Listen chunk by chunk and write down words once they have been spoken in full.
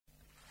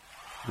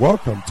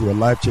Welcome to a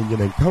life-changing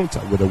encounter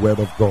with the Word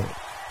of God,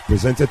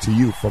 presented to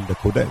you from the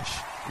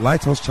Kodesh,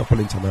 Lighthouse Chapel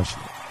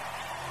International.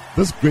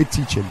 This great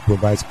teaching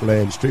provides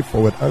clear and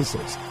straightforward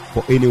answers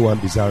for anyone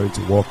desiring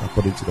to walk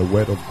according to the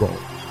Word of God.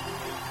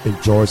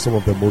 Enjoy some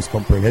of the most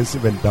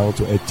comprehensive and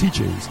down-to-earth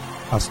teachings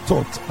as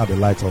taught at the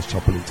Lighthouse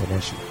Chapel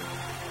International.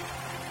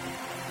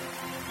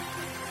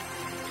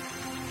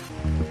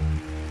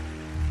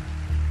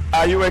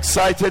 Are you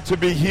excited to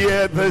be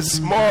here this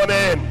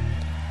morning?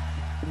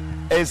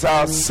 It's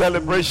our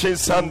celebration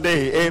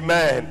Sunday.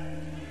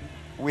 Amen.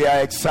 We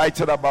are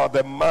excited about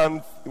the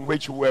month in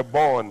which we were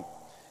born,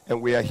 and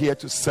we are here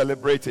to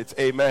celebrate it.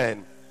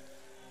 Amen.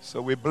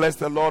 So we bless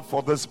the Lord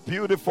for this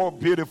beautiful,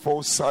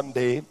 beautiful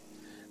Sunday,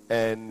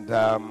 and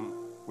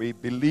we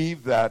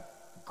believe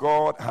that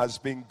God has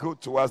been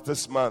good to us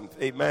this month.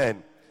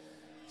 Amen.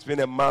 It's been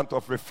a month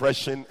of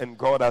refreshing, and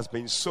God has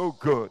been so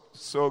good,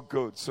 so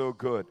good, so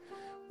good.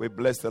 We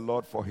bless the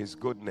Lord for his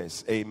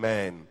goodness.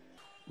 Amen.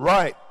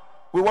 Right.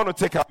 We want to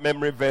take our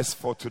memory verse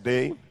for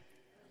today.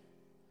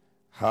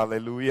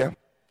 Hallelujah.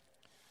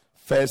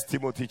 1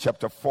 Timothy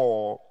chapter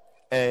 4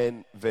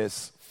 and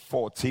verse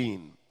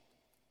 14.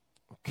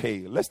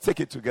 Okay, let's take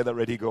it together.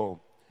 Ready, go.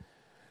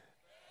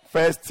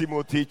 1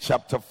 Timothy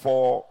chapter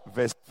 4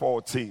 verse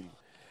 14.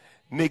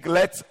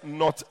 Neglect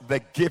not the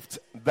gift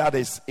that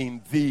is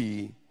in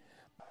thee,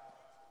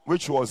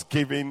 which was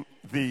given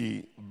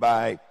thee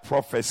by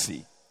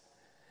prophecy,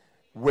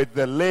 with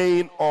the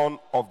laying on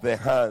of the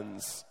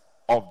hands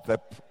of the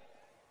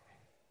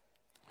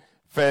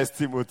 1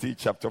 Timothy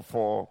chapter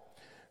 4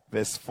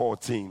 verse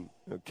 14.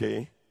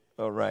 Okay,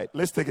 all right,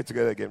 let's take it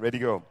together again. Ready,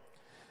 go.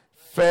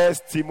 1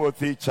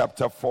 Timothy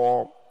chapter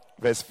 4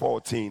 verse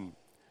 14.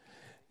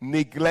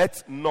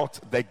 Neglect not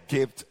the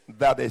gift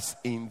that is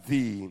in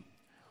thee,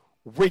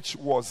 which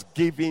was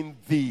given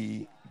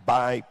thee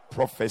by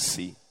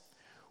prophecy,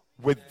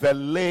 with the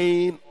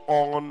laying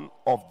on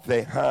of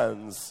the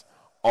hands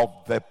of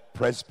the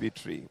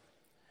presbytery.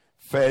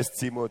 1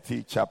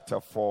 Timothy chapter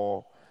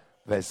 4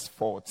 verse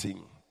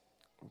 14.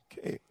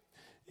 Okay.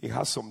 It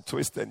has some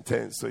twist and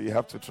turns, so you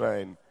have to try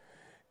and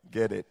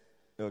get it.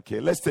 Okay,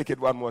 let's take it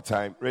one more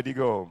time. Ready,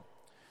 go.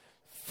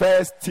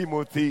 1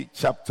 Timothy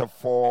chapter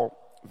 4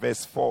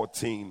 verse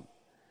 14.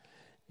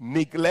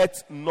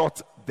 Neglect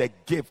not the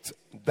gift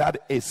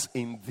that is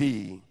in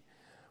thee,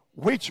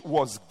 which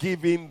was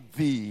given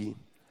thee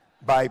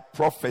by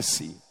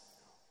prophecy,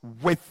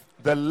 with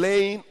the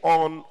laying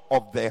on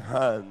of the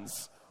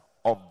hands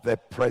of the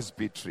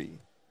presbytery.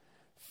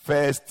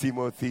 1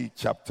 Timothy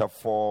chapter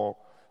 4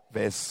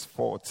 verse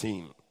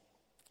 14.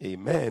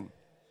 Amen.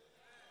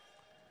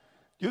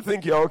 You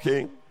think you're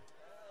okay?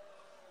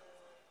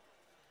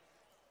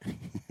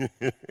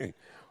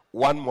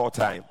 One more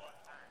time.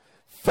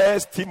 1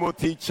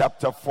 Timothy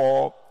chapter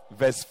 4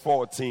 verse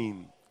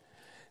 14.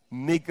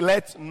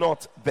 Neglect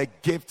not the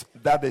gift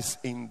that is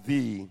in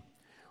thee,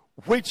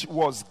 which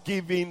was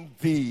given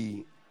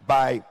thee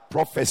by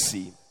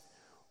prophecy,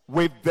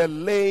 with the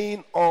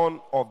laying on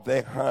of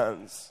the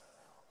hands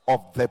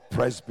of the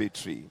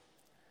presbytery.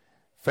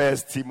 1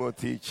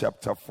 Timothy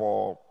chapter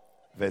 4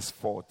 verse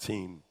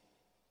 14.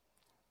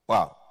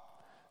 Wow.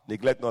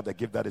 Neglect not the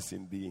gift that is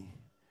in thee,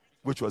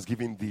 which was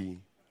given thee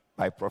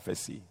by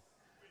prophecy,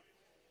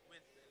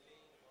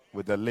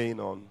 with the laying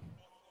on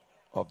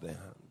of the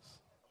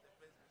hands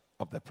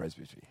of the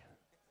presbytery.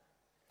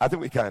 I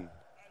think we can.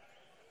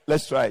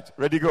 Let's try it.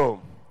 Ready, go.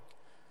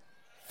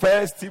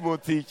 1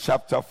 Timothy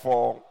chapter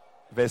 4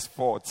 verse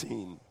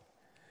 14.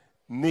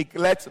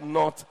 Neglect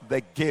not the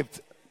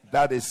gift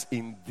that is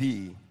in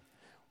thee,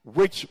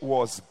 which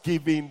was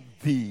given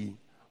thee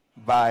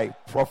by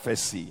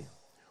prophecy,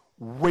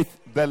 with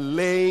the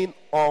laying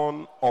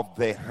on of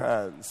the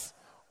hands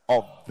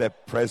of the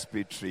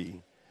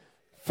presbytery.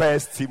 1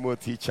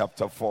 Timothy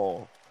chapter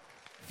 4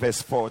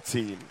 verse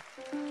 14.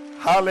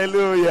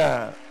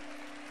 Hallelujah.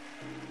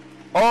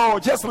 Oh,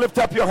 just lift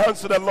up your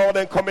hands to the Lord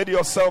and commit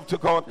yourself to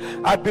God.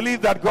 I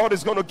believe that God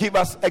is going to give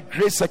us a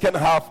great second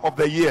half of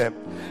the year.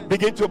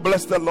 Begin to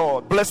bless the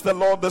Lord. Bless the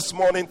Lord this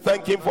morning.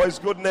 Thank him for his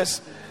goodness.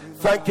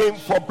 Thank him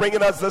for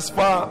bringing us this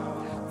far.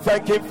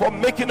 Thank him for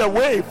making a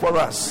way for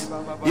us.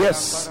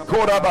 Yes. We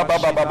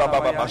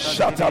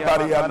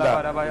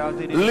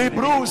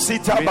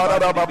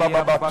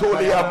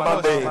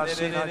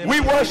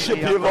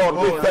worship you, Lord.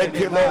 We thank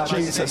you, Lord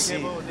Jesus.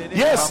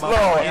 Yes,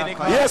 Lord.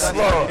 Yes,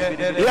 Lord.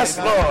 Yes,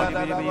 Lord.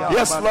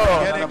 Yes,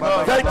 Lord.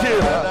 Thank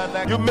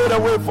you. You made a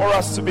way for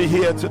us to be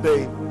here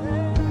today.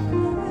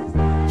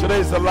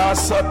 Today is the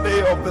last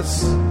Sunday of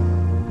this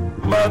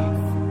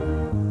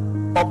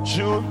month of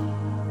June.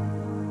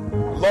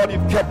 Lord,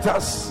 you've kept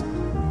us.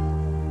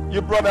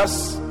 You brought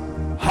us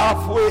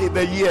halfway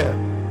the year.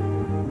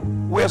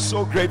 We're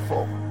so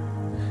grateful.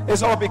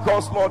 It's all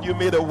because, Lord, you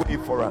made a way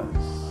for us.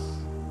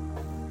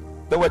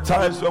 There were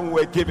times when we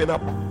were giving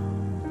up,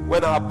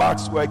 when our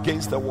backs were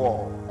against the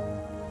wall.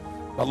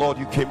 But Lord,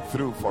 you came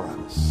through for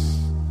us.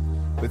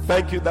 We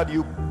thank you that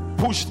you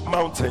pushed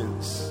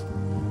mountains.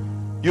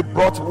 You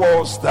brought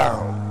walls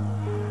down.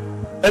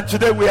 And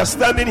today we are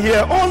standing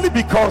here only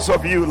because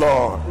of you,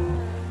 Lord.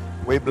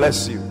 We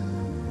bless you.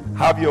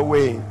 Have your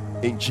way.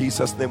 In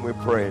Jesus' name we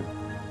pray.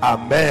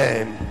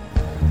 Amen.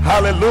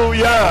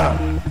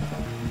 Hallelujah.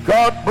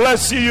 God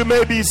bless you. You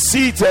may be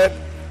seated.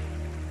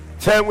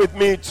 Turn with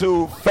me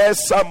to 1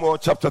 Samuel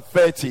chapter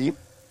 30.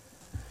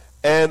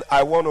 And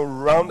I want to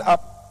round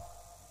up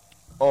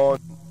on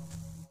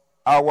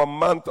our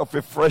month of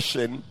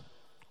refreshing.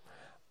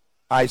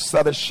 I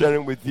started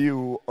sharing with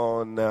you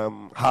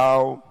on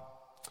how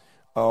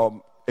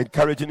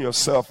encouraging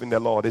yourself in the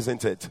Lord,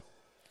 isn't it?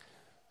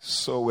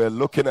 So we're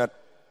looking at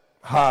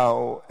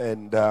how,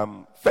 and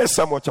 1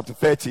 Samuel chapter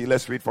 30,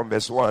 let's read from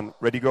verse 1.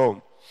 Ready,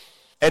 go.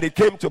 And it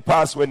came to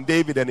pass when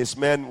David and his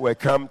men were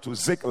come to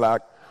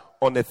Ziklag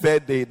on the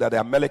third day that the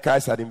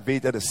Amalekites had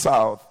invaded the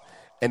south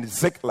and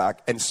Ziklag,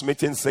 and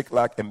smitten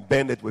Ziklag and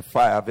burned it with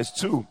fire. Verse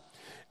 2.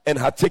 And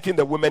had taken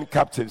the women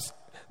captives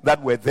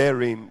that were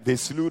therein. They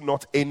slew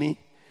not any,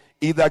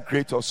 either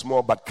great or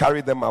small, but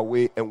carried them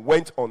away and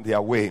went on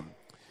their way.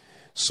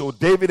 So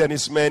David and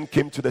his men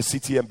came to the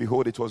city, and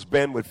behold, it was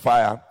burned with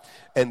fire,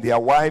 and their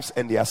wives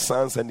and their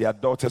sons and their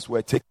daughters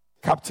were taken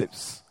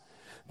captives.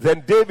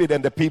 Then David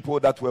and the people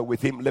that were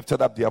with him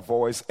lifted up their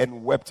voice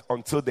and wept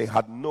until they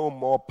had no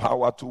more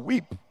power to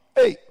weep.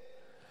 Hey!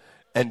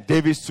 And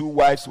David's two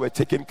wives were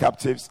taken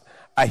captives,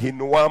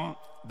 Ahinoam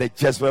the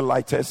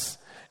Jezreelitess,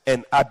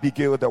 and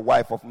Abigail the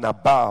wife of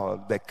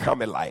Nabal the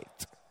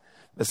Carmelite.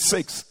 The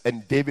 6,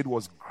 and David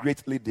was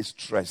greatly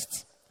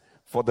distressed,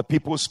 for the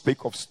people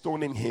spake of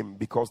stoning him,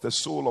 because the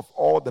soul of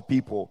all the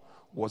people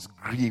was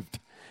grieved,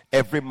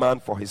 every man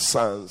for his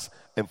sons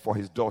and for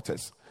his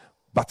daughters.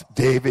 But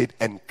David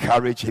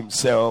encouraged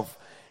himself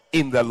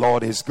in the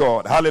Lord his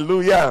God.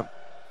 Hallelujah.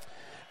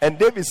 And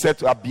David said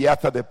to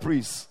Abiathar the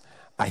priest,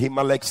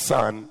 Ahimelech's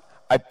son,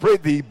 I pray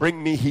thee,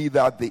 bring me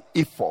hither the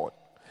ephod.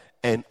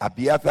 And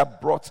Abiathar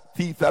brought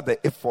thither the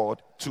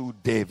ephod to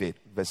David.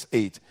 Verse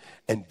 8.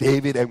 And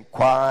David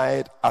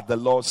inquired at the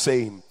Lord,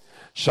 saying,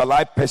 shall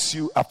I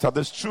pursue after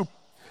this troop?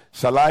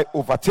 Shall I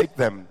overtake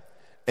them?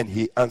 And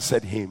he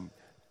answered him,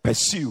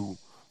 pursue,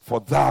 for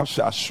thou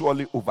shalt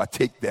surely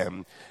overtake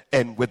them,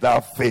 and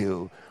without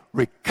fail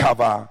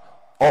recover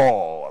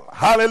all.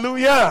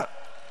 Hallelujah.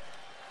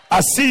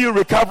 I see you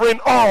recovering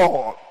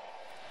all.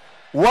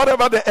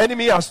 Whatever the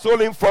enemy has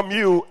stolen from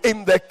you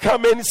in the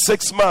coming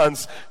 6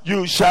 months,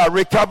 you shall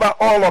recover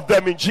all of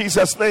them in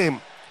Jesus' name.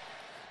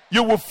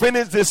 You will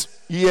finish this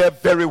year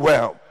very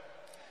well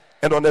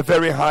and on a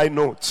very high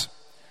note.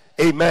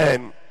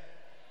 Amen.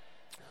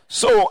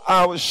 So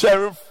I was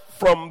sharing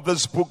from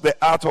this book, The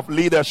Art of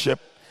Leadership,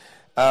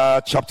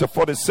 chapter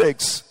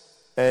 46,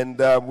 and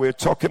we're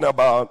talking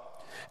about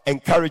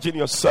encouraging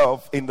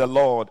yourself in the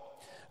Lord.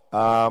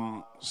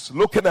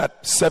 Looking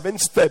at 7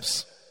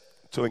 steps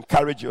to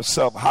encourage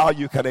yourself, how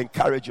you can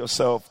encourage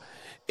yourself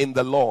in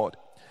the Lord.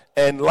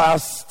 And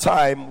last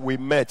time we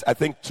met, I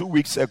think 2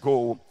 weeks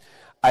ago,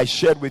 I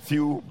shared with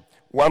you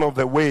one of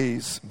the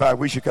ways by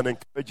which you can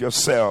encourage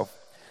yourself.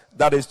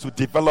 That is to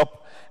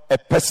develop a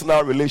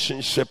personal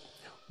relationship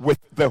with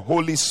the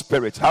Holy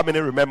Spirit. How many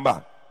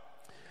remember?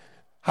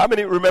 How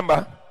many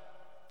remember?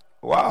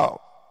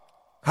 Wow.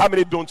 How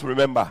many don't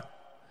remember?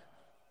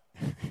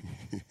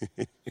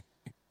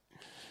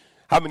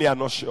 How many are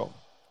not sure?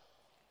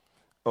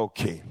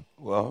 Okay.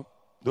 Well,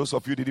 those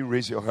of you didn't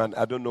raise your hand.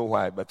 I don't know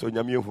why, but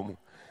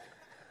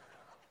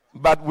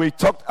we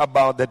talked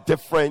about the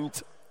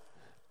different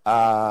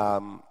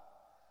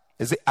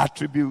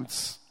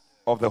attributes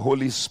of the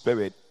Holy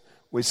Spirit.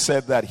 We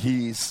said that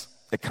he's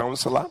a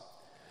counselor,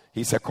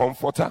 he's a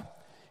comforter,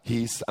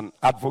 he's an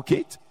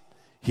advocate,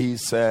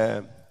 he's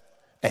a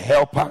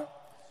helper,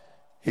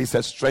 he's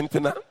a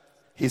strengthener,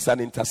 he's an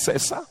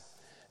intercessor,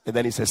 and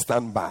then he's a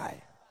standby.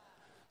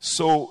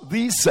 So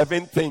these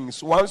 7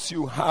 things, once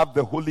you have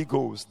the Holy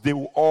Ghost, they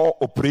will all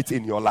operate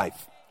in your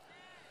life.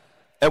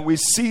 And we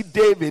see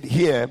David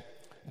here.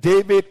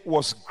 David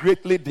was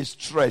greatly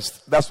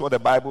distressed. That's what the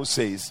Bible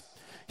says.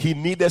 He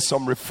needed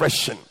some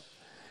refreshing.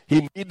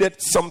 He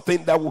needed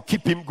something that will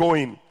keep him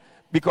going.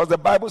 Because the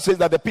Bible says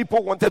that the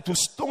people wanted to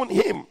stone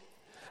him.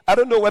 I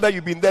don't know whether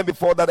you've been there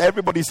before, that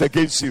everybody's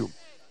against you.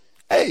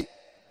 Hey,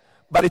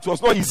 but it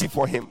was not easy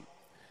for him.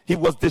 He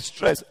was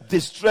distressed.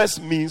 Distress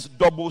means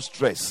double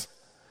stress.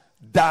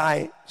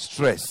 Die,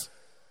 stress.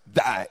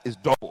 Die is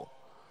double.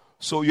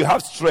 So you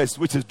have stress,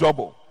 which is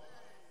double.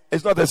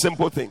 It's not a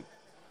simple thing.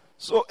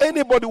 So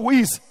anybody who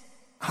is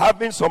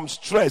having some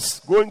stress,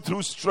 going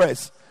through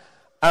stress,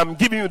 I'm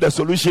giving you the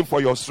solution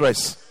for your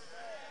stress.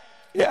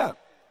 Yeah.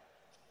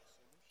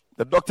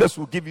 The doctors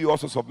will give you all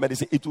sorts of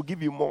medicine. It will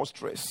give you more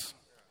stress.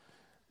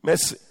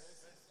 Mercy.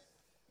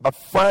 But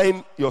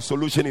find your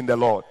solution in the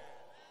Lord.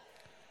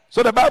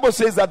 So the Bible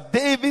says that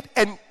David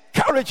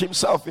encouraged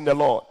himself in the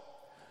Lord.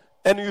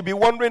 And you'll be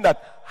wondering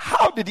that,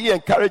 how did he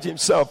encourage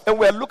himself? And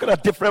we're looking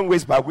at different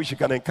ways by which you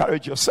can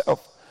encourage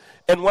yourself.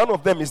 And one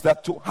of them is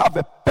that to have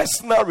a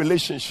personal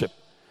relationship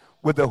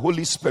with the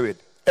Holy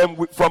Spirit.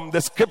 And from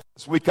the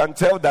scriptures, we can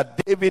tell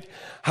that David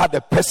had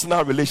a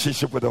personal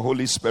relationship with the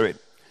Holy Spirit.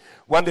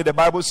 One day the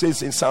Bible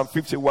says in Psalm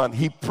 51,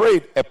 he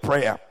prayed a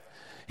prayer.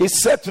 He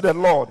said to the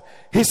Lord,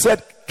 he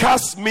said,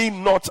 cast me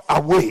not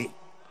away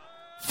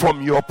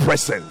from your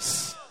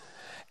presence,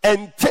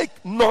 and take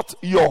not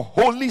your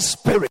Holy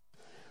Spirit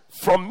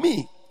from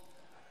me.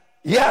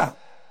 Yeah.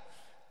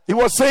 He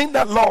was saying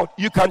that, Lord,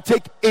 you can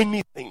take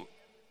anything.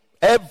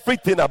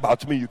 Everything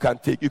about me you can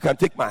take. You can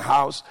take my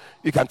house.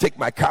 You can take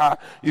my car.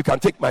 You can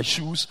take my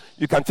shoes.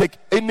 You can take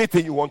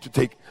anything you want to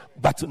take,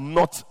 but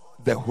not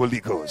the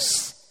Holy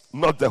Ghost.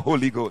 Not the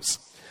Holy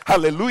Ghost.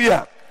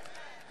 Hallelujah.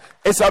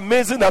 It's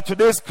amazing that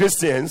today's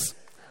Christians,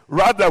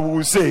 rather we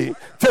will say,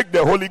 take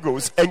the Holy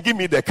Ghost and give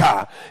me the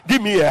car,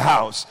 give me a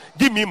house,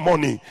 give me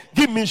money,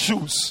 give me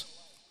shoes,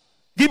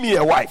 give me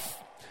a wife,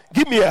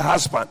 give me a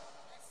husband.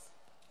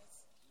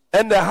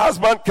 And the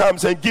husband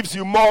comes and gives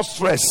you more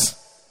stress.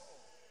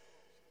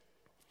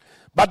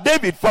 But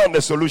David found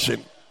a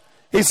solution.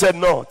 He said,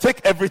 no,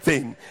 take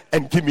everything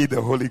and give me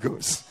the Holy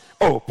Ghost.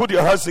 Oh, put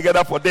your hands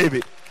together for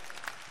David.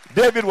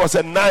 David was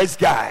a nice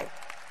guy.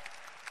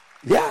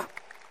 Yeah.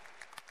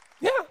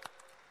 Yeah.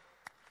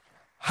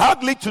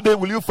 Hardly today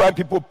will you find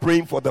people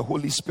praying for the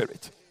Holy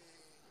Spirit.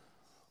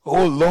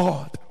 Oh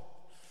Lord,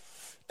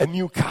 a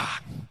new car.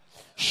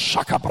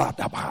 Shaka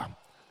bradaba.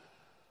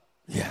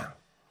 Yeah.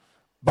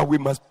 But we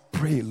must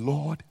pray,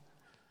 Lord,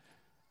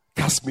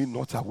 cast me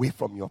not away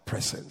from your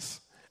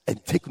presence,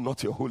 and take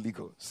not your Holy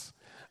Ghost.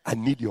 I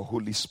need your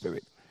Holy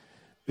Spirit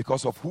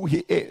because of who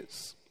he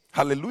is.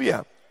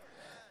 Hallelujah.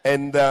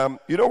 And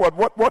you know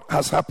what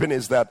has happened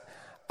is that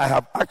I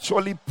have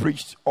actually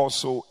preached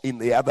also in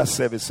the other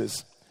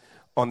services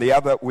on the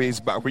other ways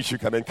by which you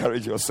can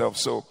encourage yourself.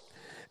 So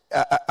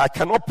I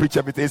cannot preach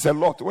everything. It's a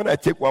lot. When I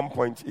take one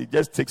point, it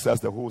just takes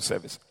us the whole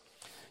service.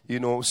 You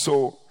know,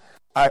 so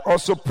I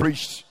also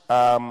preached,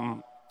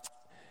 I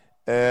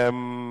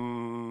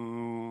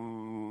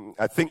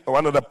think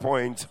one other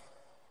point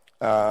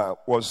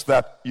was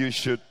that you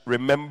should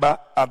remember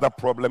other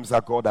problems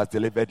that God has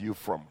delivered you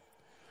from,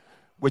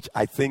 which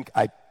I think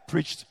I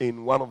preached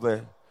in one of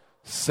the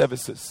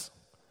services.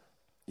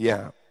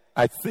 Yeah,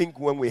 I think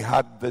when we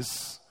had the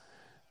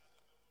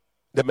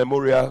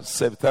memorial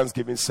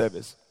Thanksgiving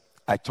service,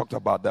 I talked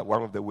about that.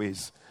 One of the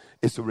ways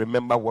is to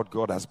remember what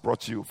God has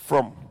brought you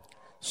from,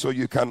 so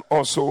you can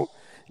also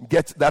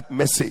get that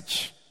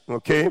message,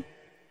 okay?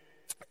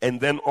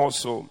 And then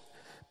also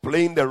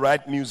playing the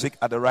right music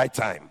at the right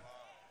time.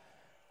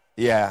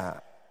 Yeah,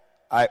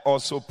 I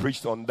also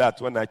preached on that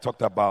when I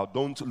talked about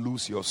don't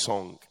lose your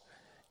song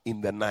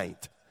in the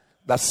night,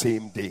 that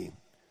same day.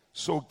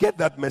 So get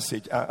that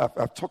message.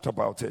 I've talked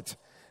about it.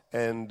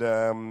 And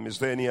is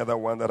there any other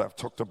one that I've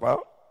talked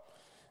about?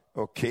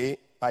 Okay,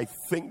 I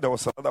think there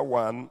was another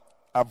one.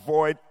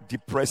 Avoid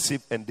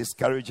depressive and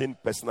discouraging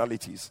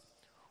personalities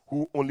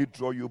who only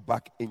draw you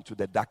back into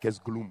the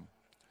darkest gloom.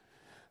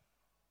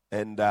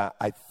 And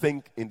I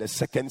think in the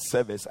second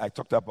service, I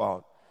talked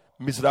about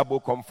miserable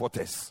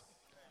comforters.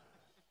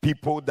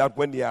 People that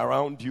when they are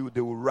around you,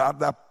 they will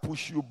rather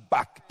push you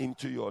back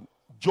into your...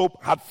 Job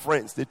had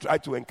friends. They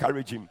tried to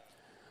encourage him,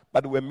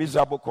 but they were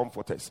miserable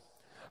comforters.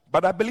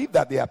 But I believe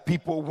that there are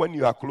people, when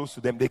you are close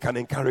to them, they can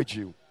encourage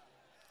you.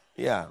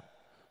 Yeah.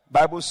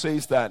 Bible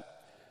says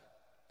that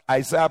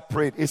Isaiah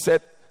prayed. He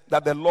said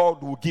that the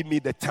Lord will give me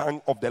the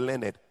tongue of the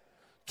learned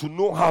to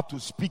know how to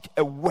speak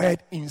a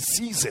word in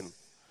season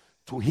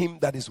to him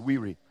that is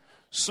weary.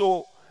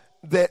 So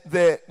there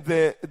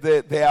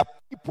are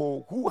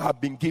people who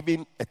have been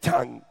given a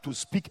tongue to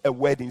speak a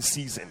word in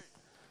season.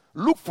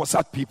 Look for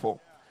such people.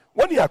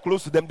 When you are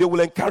close to them, they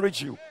will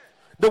encourage you.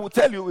 They will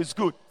tell you it's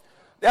good.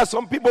 There are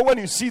some people, when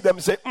you see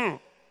them, say,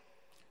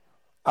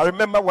 I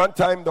remember one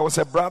time there was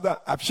a brother,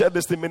 I've shared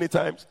this thing many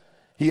times.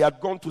 He had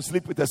gone to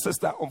sleep with a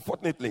sister,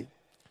 unfortunately.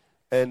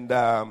 And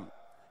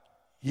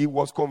he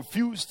was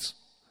confused,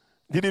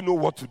 didn't know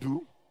what to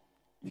do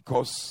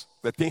because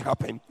the thing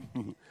happened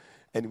and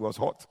it was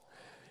hot.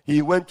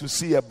 He went to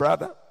see a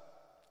brother.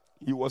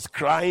 He was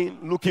crying,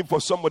 looking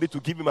for somebody to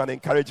give him an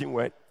encouraging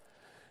word.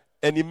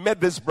 And he met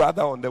this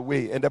brother on the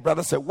way. And the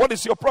brother said, what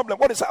is your problem?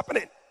 What is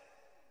happening?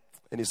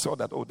 And he saw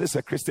that, this is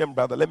a Christian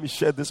brother. Let me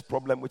share this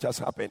problem which has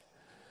happened.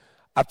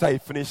 After he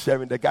finished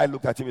sharing, the guy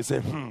looked at him and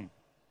said,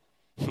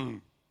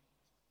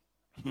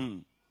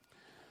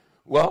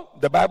 Well,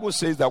 the Bible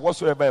says that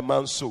whatsoever a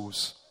man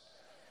sows,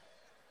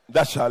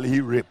 that shall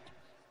he reap.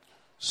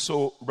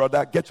 So,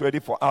 brother, get ready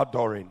for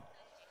outdooring.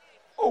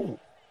 Oh.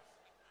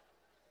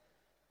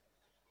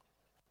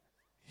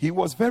 He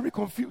was very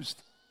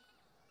confused.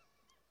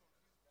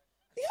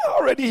 Yeah,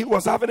 already he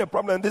was having a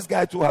problem. And this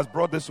guy too has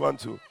brought this one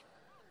too.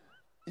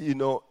 You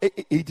know,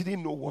 he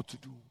didn't know what to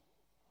do.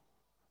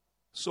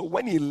 So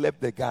when he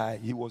left the guy,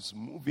 he was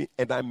moving,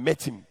 and I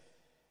met him.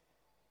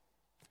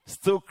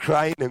 Still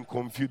crying and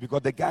confused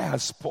because the guy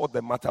has spoiled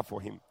the matter for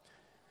him.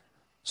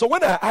 So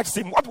when I asked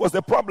him what was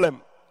the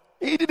problem,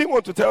 he didn't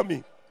want to tell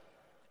me.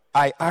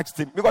 I asked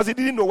him because he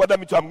didn't know what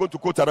I'm going to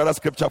quote another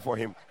scripture for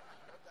him.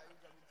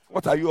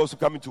 What are you also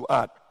coming to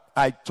add?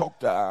 I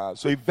talked,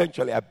 so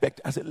eventually I begged.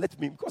 I said, let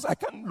me, because I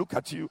can't look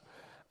at you.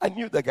 I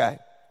knew the guy.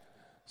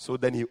 So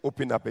then he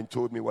opened up and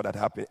told me what had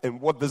happened and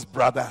what this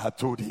brother had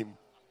told him.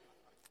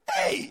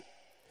 Hey!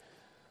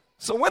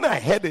 So when I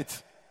heard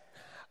it,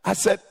 I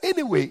said,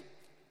 anyway,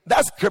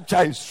 that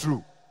scripture is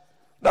true.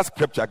 That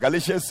scripture,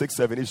 Galatians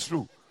 6:7, is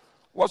true.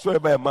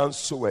 Whatsoever a man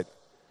soweth,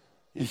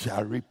 he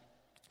shall reap.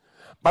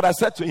 But I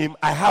said to him,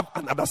 I have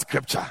another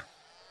scripture.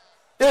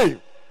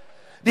 Hey,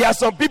 there are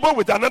some people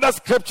with another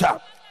scripture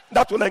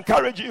that will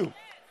encourage you.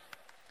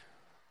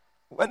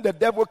 When the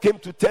devil came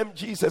to tempt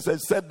Jesus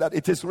and said that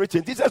it is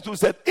written, Jesus too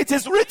said, it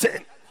is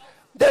written.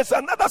 There's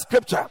another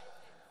scripture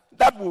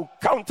that will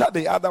counter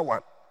the other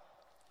one.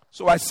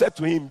 So I said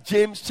to him,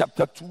 James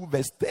chapter 2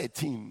 verse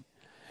 13,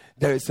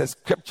 there is a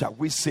scripture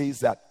which says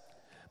that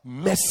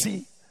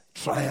mercy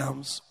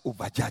triumphs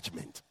over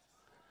judgment.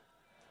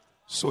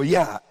 So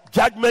yeah,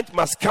 judgment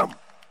must come.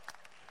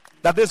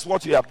 That is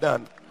what you have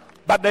done.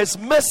 But there's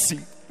mercy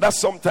that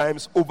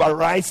sometimes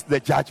overrides the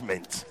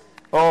judgment.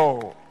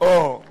 Oh.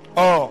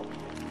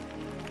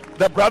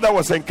 The brother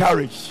was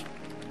encouraged.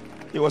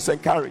 He was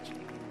encouraged.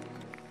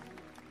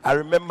 I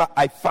remember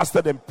I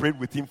fasted and prayed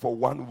with him for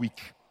 1 week.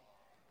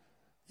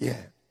 Yeah.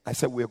 I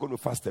said, we're going to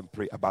fast and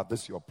pray about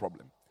this, your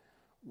problem.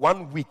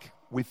 1 week,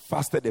 we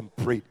fasted and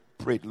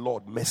prayed,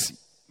 Lord, mercy.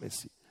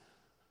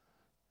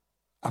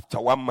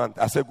 After 1 month,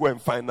 I said, go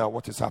and find out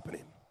what is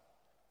happening.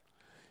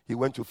 He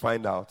went to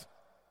find out.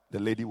 The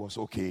lady was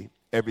okay.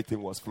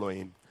 Everything was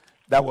flowing.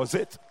 That was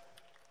it.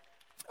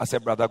 I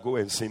said, brother, go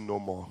and sin no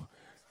more.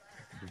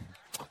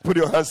 Put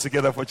your hands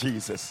together for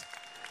Jesus.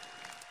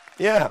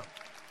 Yeah.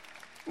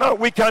 Now,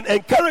 we can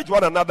encourage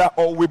one another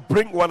or we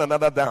bring one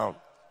another down.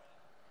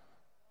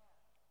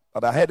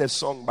 But I heard a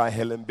song by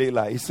Helen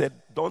Baylor. He said,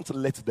 don't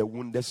let the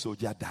wounded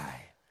soldier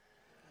die.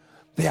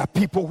 There are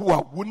people who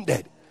are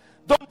wounded.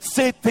 Don't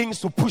say things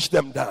to push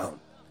them down.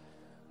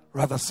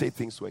 Rather say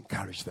things to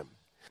encourage them.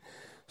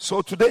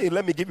 So today,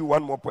 let me give you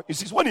one more point. You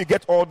see, when you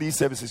get all these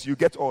services, you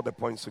get all the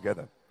points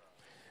together.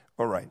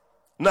 All right.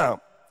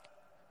 Now,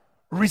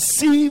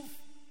 receive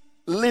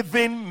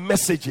living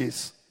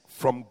messages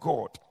from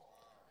God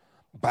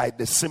by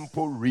the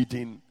simple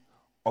reading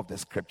of the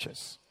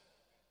scriptures.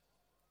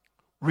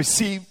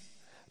 Receive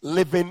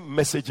living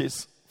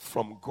messages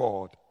from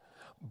God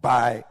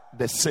by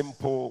the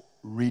simple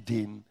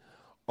reading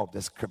of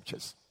the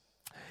scriptures.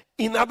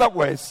 In other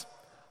words,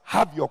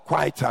 have your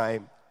quiet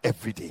time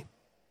every day.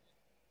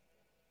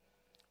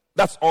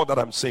 That's all that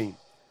I'm saying.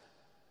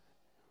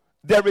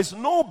 There is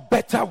no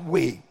better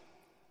way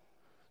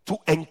to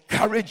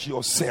encourage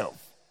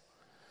yourself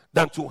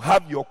than to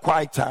have your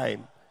quiet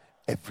time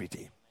every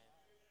day.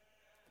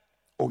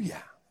 Oh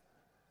yeah.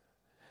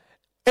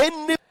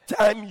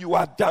 Anytime you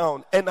are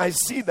down, and I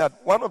see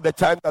that one of the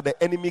times that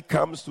the enemy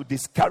comes to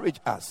discourage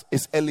us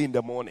is early in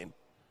the morning.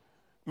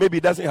 Maybe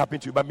it doesn't happen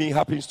to you, but it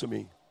happens to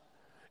me.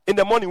 In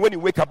the morning when you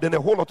wake up, then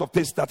a whole lot of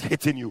things start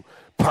hitting you.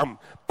 Pam.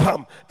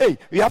 Hey,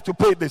 you have to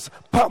pay this.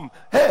 Pam.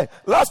 Hey,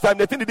 last time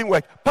the thing didn't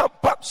work. Pam.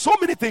 So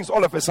many things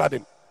all of a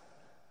sudden.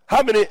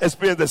 How many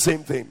experience the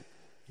same thing?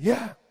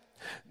 Yeah.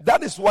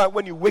 That is why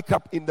when you wake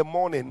up in the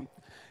morning,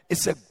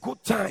 it's a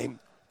good time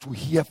to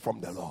hear from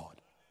the Lord.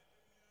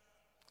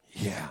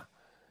 Yeah.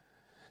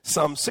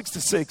 Psalm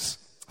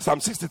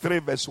 63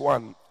 verse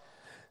 1.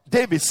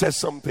 David says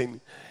something.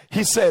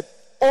 He said,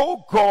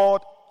 "O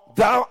God,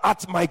 thou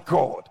art my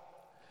God."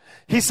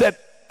 He said,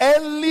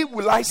 "Early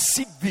will I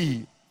seek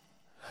thee.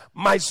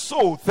 My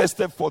soul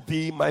thirsted for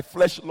thee, my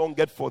flesh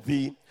longed for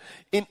thee,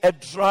 in a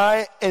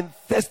dry and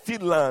thirsty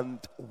land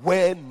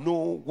where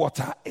no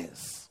water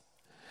is."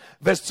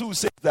 Verse 2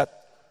 says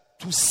that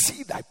to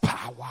see thy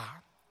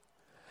power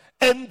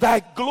and thy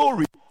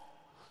glory,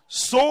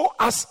 so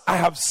as I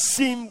have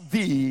seen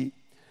thee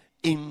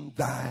in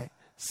thy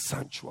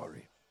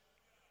sanctuary.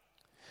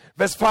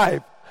 Verse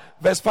 5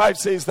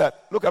 says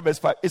that, look at verse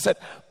 5. It said,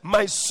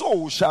 "My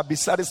soul shall be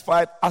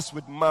satisfied as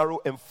with marrow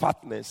and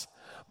fatness.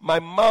 My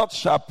mouth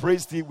shall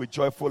praise thee with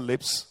joyful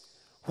lips."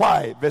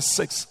 Why? Verse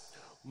 6.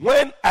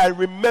 "When I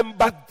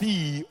remember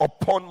thee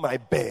upon my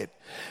bed,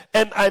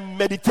 and I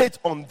meditate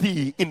on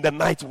thee in the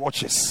night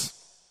watches."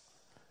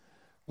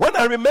 When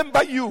I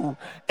remember you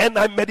and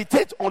I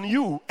meditate on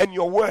you and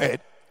your word,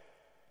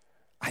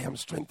 I am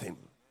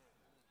strengthened.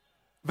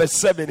 Verse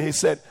 7, he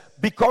said,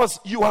 "Because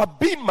you have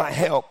been my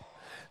help,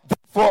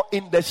 for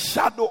in the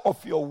shadow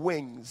of your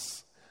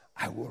wings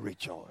I will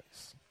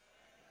rejoice.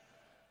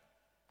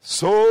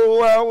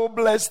 So I will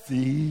bless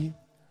thee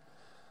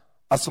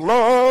as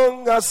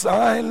long as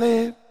I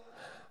live.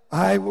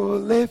 I will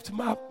lift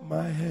up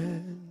my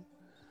hand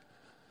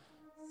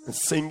and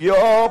sing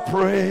your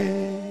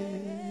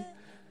praise.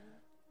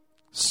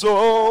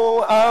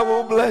 So I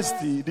will bless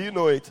thee." Do you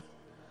know it?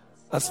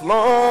 "As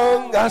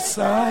long as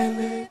I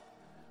live,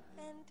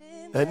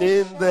 and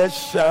in the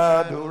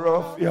shadow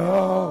of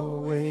your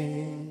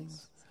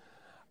wings,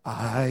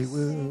 I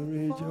will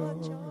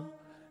rejoice."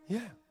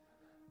 Yeah.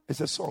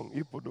 It's a song.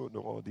 People don't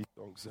know all these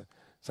songs.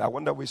 So I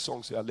wonder which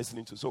songs you are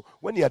listening to. So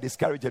when you are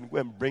discouraged and go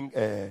and bring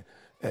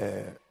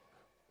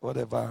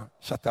whatever,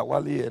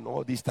 Shatawali and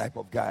all these type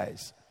of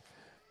guys,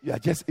 you are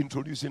just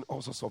introducing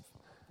all sorts of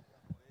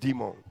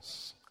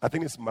demons. I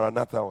think it's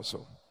Maranatha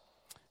also.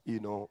 You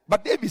know.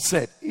 But David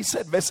said,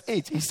 verse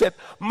 8, he said,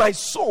 "My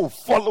soul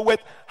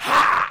followeth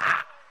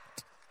hard."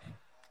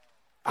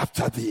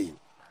 after thee.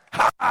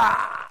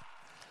 Ha!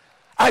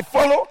 I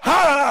follow.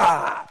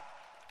 Ha!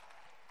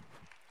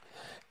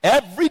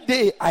 Every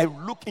day I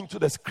look into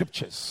the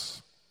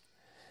scriptures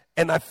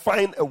and I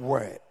find a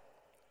word.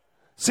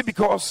 See,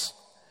 because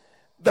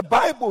the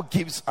Bible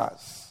gives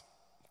us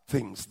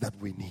things that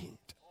we need.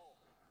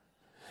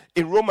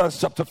 In Romans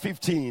chapter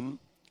 15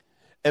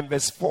 and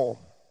verse 4,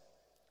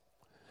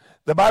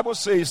 the Bible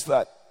says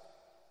that,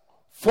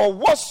 for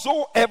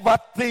whatsoever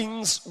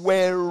things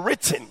were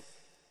written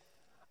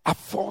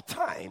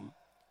aforetime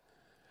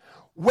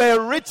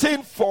were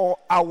written for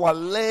our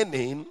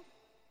learning,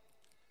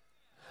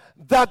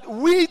 that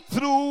we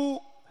through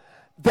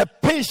the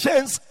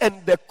patience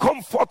and the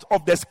comfort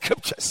of the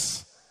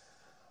scriptures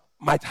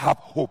might have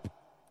hope.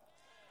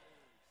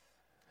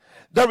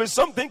 There is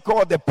something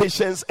called the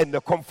patience and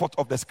the comfort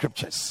of the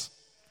scriptures.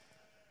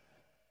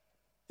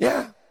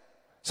 Yeah.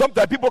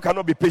 Sometimes people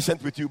cannot be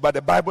patient with you, but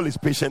the Bible is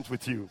patient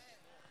with you.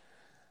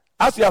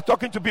 As you are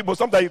talking to people,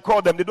 sometimes you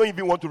call them, they don't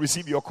even want to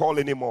receive your call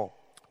anymore.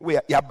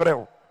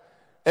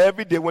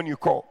 Every day when you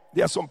call,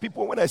 there are some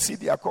people, when I see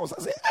their calls,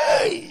 I say,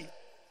 hey,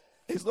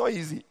 it's not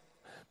easy.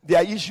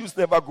 Their issues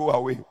never go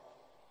away.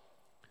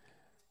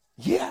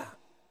 Yeah.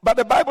 But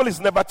the Bible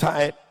is never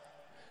tired.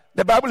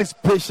 The Bible is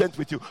patient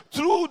with you.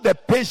 Through the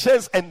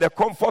patience and the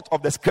comfort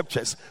of the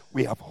scriptures,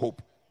 we have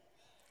hope.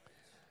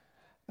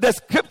 The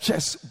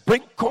scriptures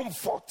bring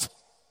comfort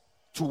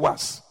to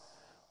us.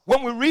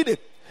 When we read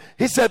it,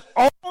 he said,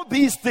 all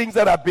these things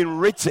that have been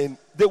written,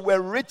 they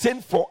were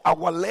written for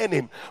our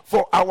learning,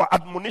 for our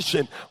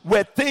admonition,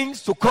 were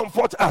things to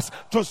comfort us,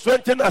 to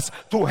strengthen us,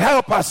 to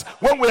help us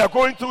when we are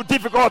going through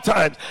difficult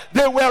times.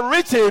 They were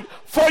written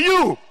for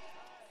you.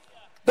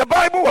 The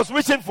Bible was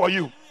written for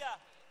you.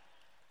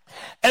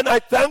 And I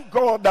thank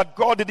God that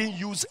God didn't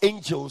use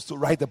angels to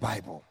write the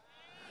Bible.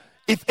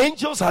 If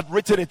angels had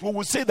written it, we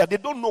would say that they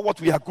don't know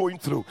what we are going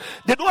through.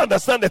 They don't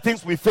understand the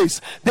things we face.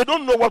 They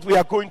don't know what we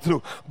are going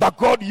through. But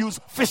God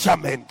used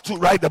fishermen to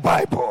write the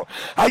Bible.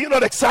 Are you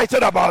not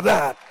excited about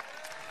that?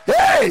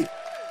 Hey!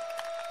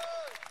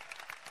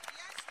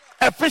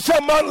 A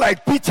fisherman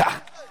like Peter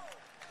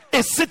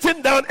is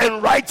sitting down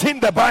and writing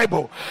the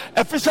Bible.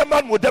 A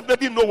fisherman will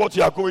definitely know what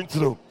you are going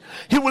through.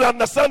 He will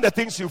understand the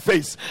things you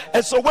face.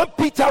 And so when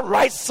Peter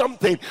writes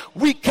something,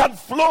 we can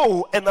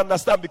flow and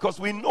understand, because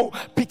we know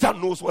Peter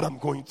knows what I'm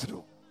going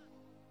through.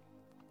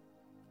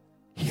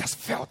 He has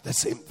felt the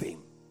same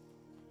thing.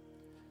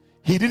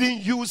 He didn't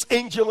use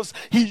angels,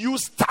 he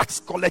used tax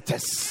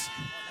collectors.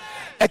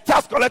 A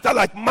tax collector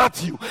like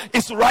Matthew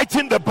is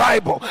writing the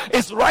Bible,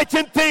 is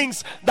writing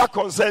things that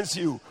concerns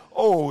you.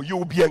 Oh, you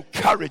will be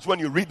encouraged when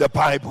you read the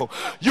Bible.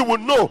 You will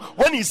know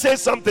when he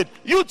says something,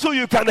 you too,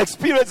 you can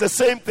experience the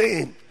same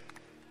thing.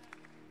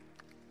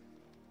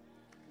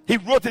 He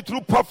wrote it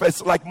through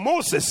prophets like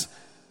Moses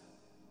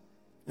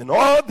and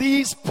all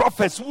these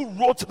prophets who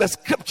wrote the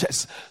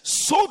scriptures,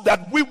 so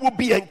that we will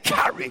be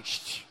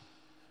encouraged,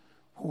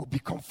 we will be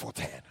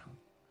comforted.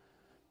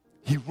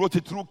 He wrote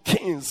it through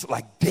kings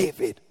like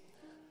David,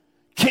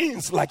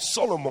 kings like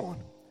Solomon.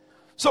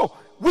 So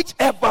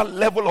whichever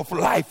level of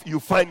life you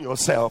find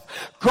yourself,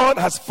 God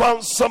has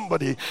found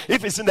somebody.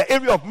 If it's in the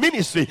area of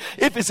ministry,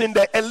 if it's in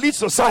the elite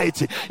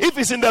society, if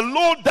it's in the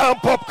low down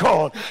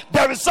popcorn,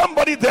 there is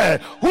somebody there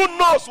who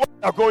knows what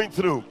you're going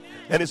through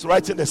and is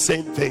writing the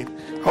same thing.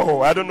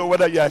 Oh, I don't know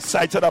whether you're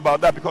excited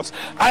about that, because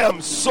I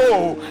am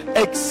so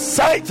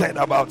excited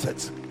about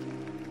it.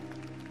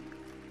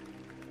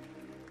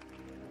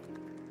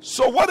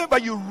 So whatever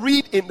you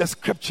read in the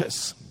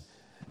scriptures,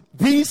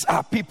 these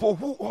are people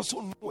who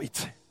also know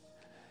it.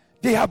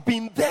 They have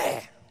been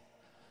there.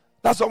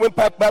 That's why when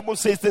the Bible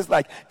says things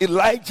like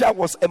Elijah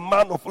was a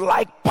man of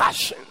like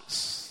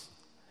passions.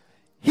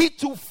 He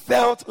too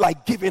felt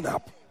like giving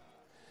up.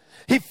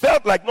 He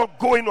felt like not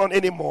going on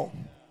anymore.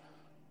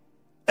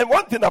 And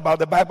one thing about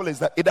the Bible is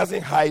that it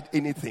doesn't hide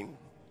anything.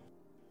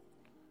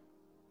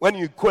 When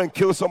you go and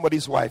kill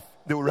somebody's wife,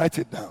 they will write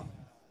it down.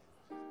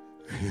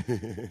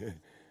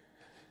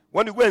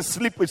 When you go and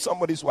sleep with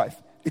somebody's wife,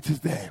 it is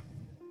there.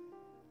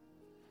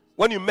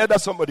 When you murder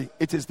somebody,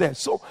 it is there.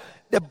 So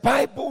the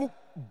Bible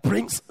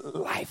brings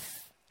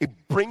life. It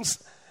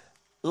brings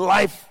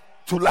life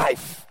to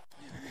life.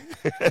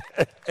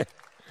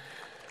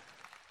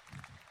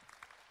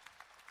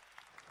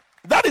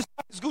 That is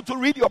why it's good to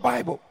read your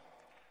Bible.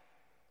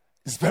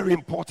 It's very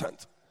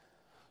important.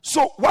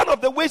 So one of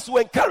the ways to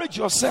encourage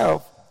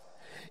yourself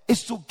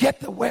is to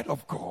get the word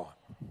of God.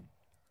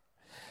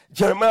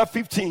 Jeremiah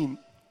 15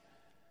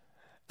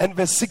 and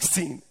verse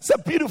 16. It's a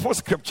beautiful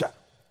scripture.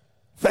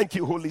 Thank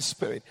you, Holy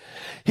Spirit.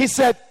 He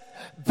said,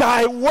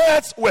 thy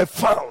words were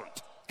found.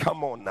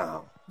 Come on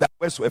now. Thy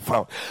words were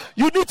found.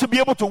 You need to be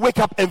able to wake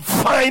up and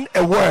find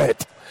a word.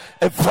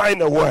 And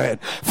find a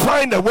word.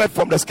 Find a word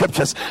from the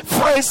scriptures.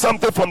 Find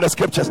something from the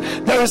scriptures.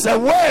 There is a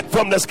word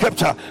from the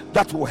scripture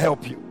that will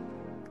help you.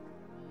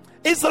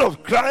 Instead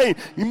of crying,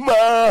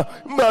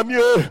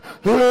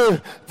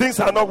 things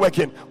are not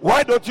working.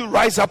 Why don't you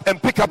rise up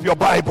and pick up your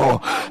Bible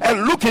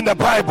and look in the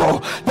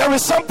Bible? There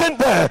is something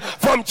there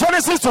from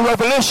Genesis to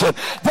Revelation.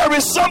 There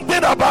is something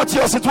about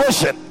your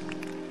situation.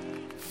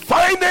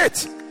 find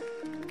it.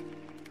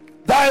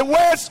 Thy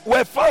words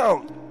were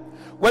found.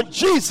 When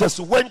Jesus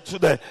went to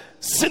the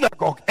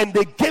synagogue and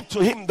they gave to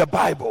him the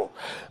Bible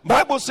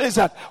says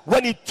that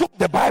when he took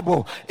the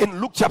Bible in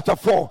Luke chapter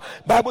 4,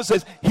 Bible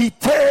says he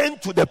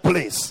turned to the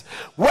place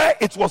where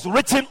it was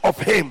written of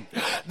him,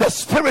 the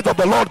Spirit of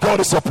the Lord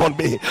God is upon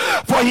me,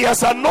 for he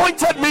has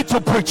anointed me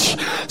to preach.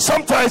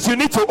 Sometimes you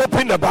need to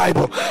open the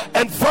Bible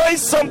and find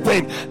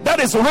something that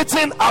is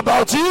written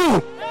about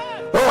you.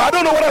 Oh, I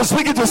don't know what I'm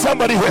speaking to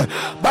somebody here,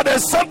 but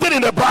there's something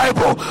in the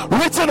Bible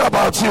written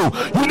about you.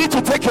 You need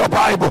to take your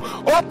Bible,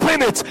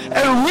 open it,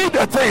 and read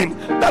the thing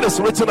that is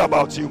written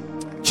about you.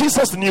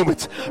 Jesus knew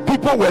it.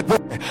 People were there.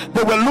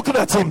 They were looking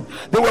at him.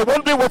 They were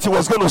wondering what he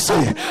was going to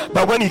say.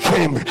 But when he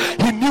came,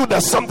 he knew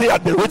that something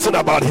had been written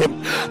about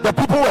him. The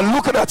people were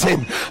looking at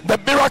him. The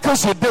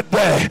miracles he did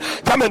there,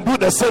 come and do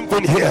the same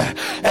thing here.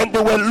 And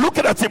they were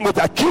looking at him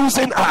with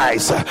accusing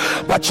eyes.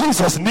 But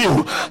Jesus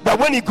knew that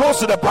when he goes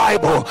to the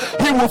Bible,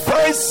 he will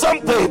find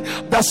something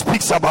that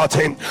speaks about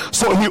him.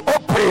 So he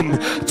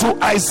opened to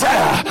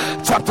Isaiah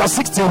chapter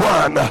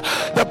 61.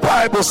 The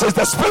Bible says,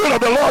 the Spirit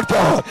of the Lord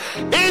God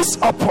is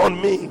upon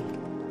me.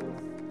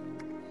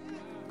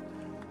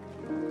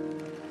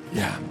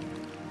 Yeah.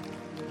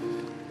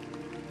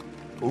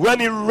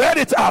 When he read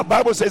it out,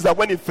 Bible says that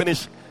when he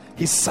finished,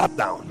 he sat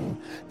down.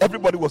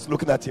 Everybody was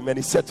looking at him and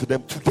he said to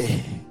them,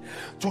 today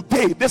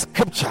this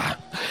scripture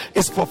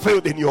is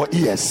fulfilled in your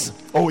ears.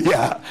 Oh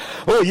yeah.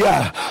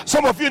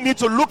 Some of you need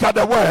to look at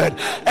the word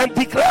and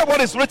declare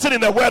what is written in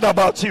the word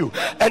about you,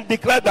 and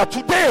declare that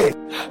today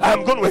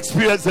I'm going to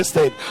experience this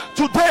thing.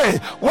 Today,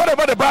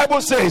 whatever the Bible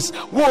says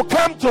will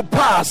come to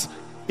pass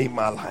in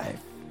my life.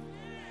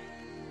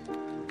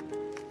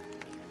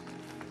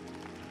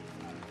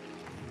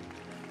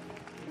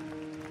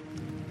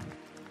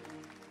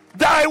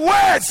 Thy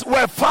words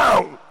were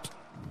found,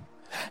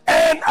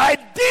 and I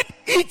did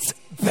eat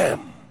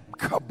them.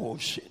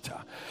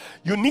 Kaboshita.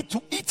 You need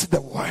to eat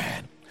the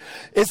word.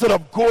 Instead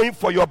of going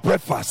for your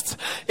breakfast,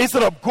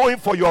 instead of going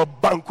for your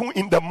banku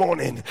in the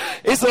morning,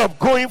 instead of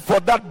going for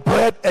that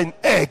bread and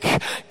egg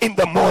in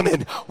the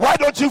morning, why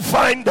don't you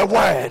find the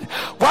word?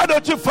 Why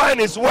don't you find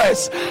his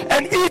words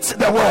and eat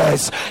the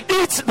words?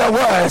 Eat the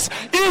words.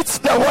 Eat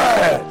the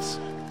words.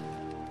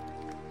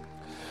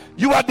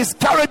 You are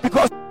discouraged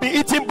because you be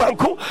eating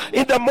banku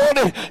in the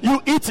morning.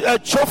 You eat a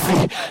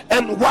chofi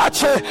and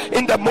wache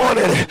in the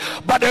morning.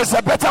 But there's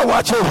a better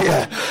wache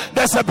here.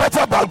 There's a better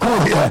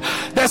banku here.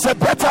 There's a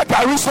better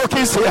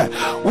karisokis here.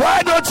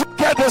 Why don't you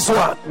get this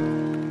one?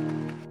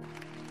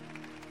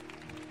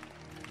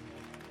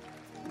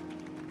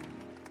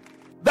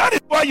 That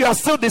is why you are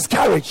still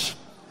discouraged.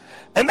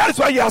 And that is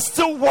why you are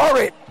still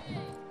worried.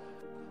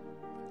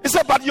 He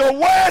said, but your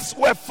words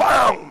were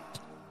found.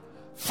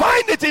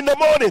 Find it in the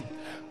morning.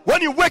 When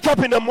you wake up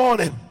in the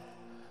morning,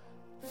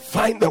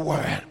 find the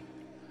word.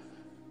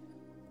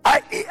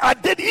 I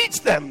did eat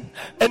them,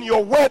 and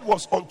your word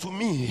was unto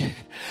me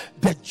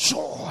the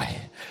joy.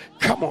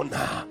 Come on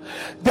now.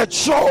 The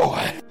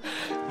joy.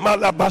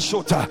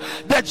 Malabashota.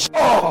 The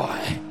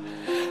joy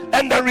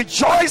and the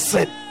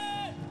rejoicing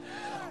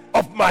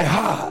of my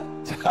heart.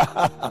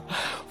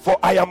 For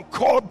I am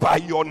called by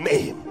your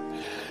name.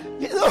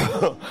 You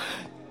know,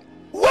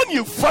 when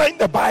you find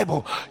the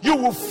Bible, you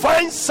will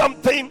find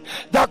something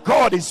that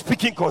God is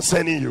speaking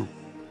concerning you.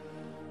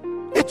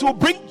 It will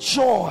bring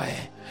joy.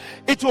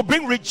 It will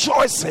bring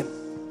rejoicing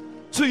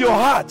to your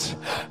heart.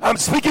 I'm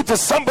speaking to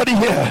somebody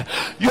here.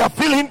 You are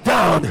feeling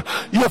down.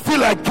 You feel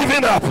like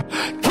giving up.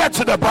 Get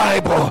to the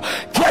Bible.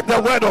 Get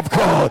the word of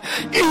God.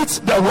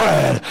 Eat the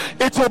word.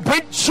 It will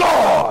bring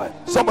joy.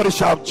 Somebody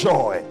shout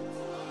joy.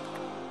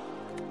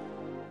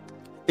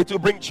 It will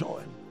bring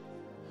joy.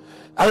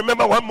 I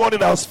remember one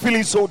morning I was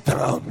feeling so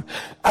down.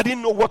 I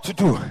didn't know what to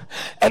do.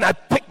 And I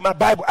picked my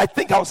Bible. I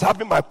think I was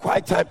having my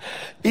quiet time.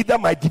 Either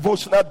my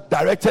devotional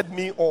directed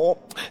me or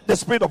the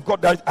Spirit of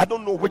God. I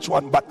don't know which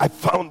one, but I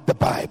found the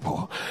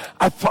Bible.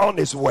 I found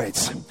his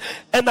words.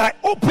 And I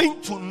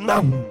opened to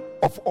Nahum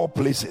of all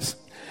places.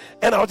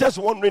 And I was just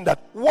wondering that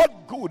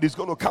what good is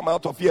going to come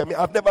out of here. I mean,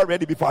 I've never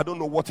read it before. I don't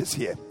know what is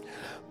here.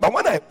 But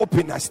when I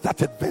opened, I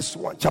started verse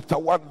 1, chapter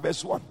 1,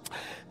 verse 1.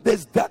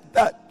 There's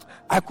that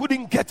I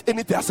couldn't get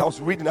anything as I was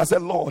reading. I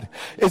said, Lord,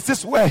 is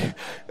this where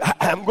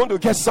I'm going to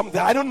get something?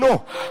 I don't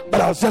know.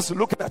 But I was just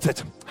looking at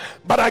it.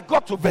 But I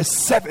got to verse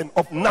 7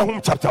 of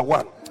Nahum chapter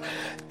 1.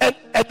 And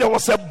there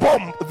was a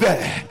bomb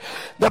there.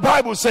 The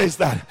Bible says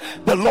that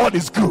the Lord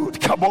is good.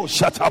 Kabo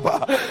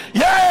Shataba.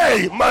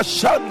 Yay,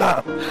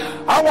 Mashana.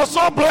 I was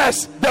so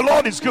blessed. The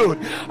Lord is good.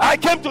 I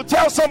came to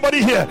tell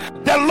somebody here,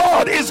 the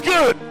Lord is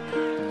good.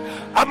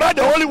 Am I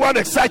the only one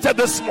excited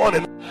this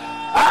morning?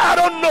 I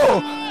don't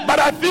know. But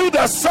I feel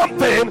there's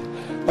something.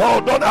 Oh,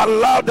 don't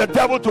allow the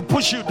devil to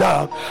push you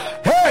down.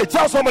 Hey,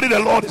 tell somebody the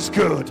Lord is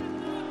good.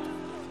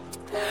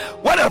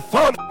 When I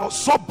found I was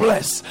so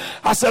blessed,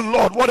 I said,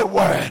 Lord, what a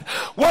word.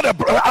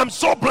 I'm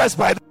so blessed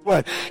by that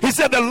word. He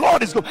said, the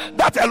Lord is good.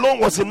 That alone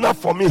was enough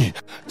for me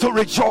to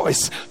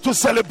rejoice, to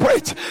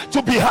celebrate,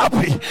 to be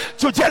happy,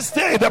 to just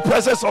stay in the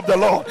presence of the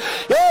Lord.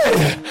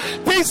 Hey,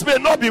 things may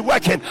not be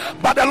working,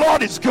 but the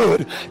Lord is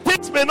good.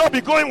 Things may not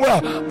be going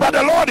well, but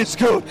the Lord is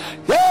good.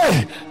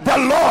 Hey, the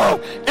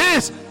Lord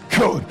is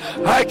good.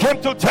 I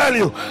came to tell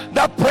you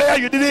that prayer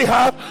you didn't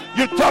have,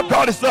 you thought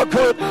God is not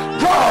good.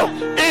 God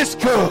is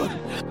good.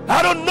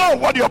 I don't know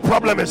what your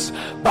problem is,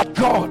 but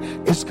God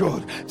is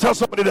good. Tell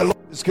somebody the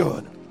Lord is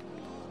good.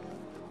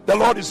 The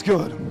Lord is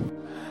good.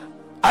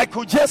 I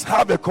could just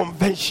have a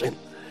convention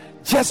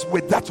just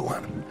with that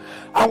one.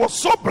 I was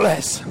so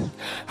blessed.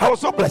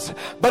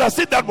 But I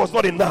said that was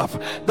not enough.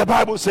 The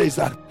Bible says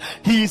that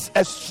he is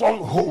a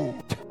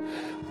stronghold.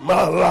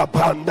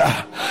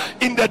 Malapanda,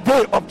 in the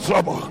day of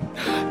trouble.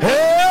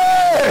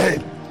 Hey,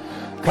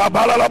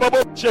 Bible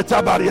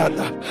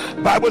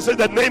says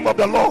the name of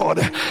the Lord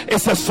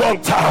is a strong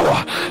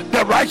tower.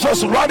 The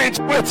righteous run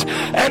into it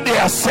and they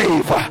are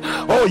safe.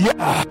 Oh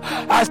yeah,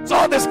 I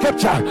saw the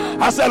scripture.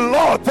 I said,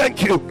 Lord,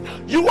 thank you.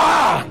 You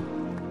are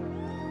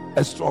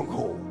a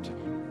stronghold.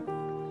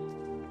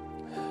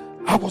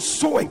 I was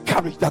so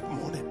encouraged that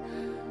morning.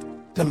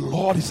 The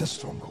Lord is a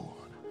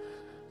stronghold.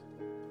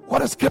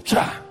 What a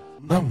scripture.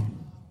 No,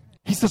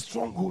 he's a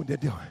stronghold.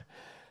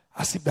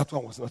 As if that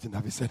one was not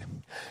enough, he said,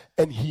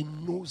 and he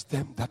knows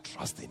them that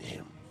trust in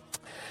him.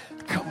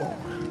 Come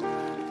on.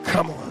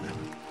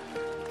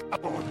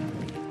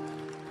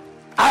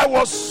 I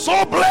was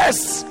so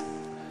blessed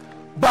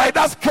by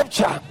that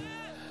scripture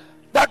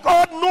that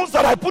God knows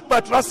that I put my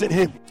trust in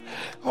him.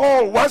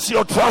 Oh, once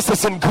your trust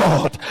is in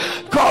God,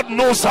 God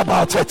knows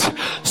about it.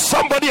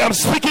 Somebody, I'm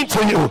speaking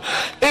to you.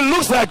 It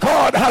looks like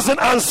God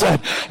hasn't answered.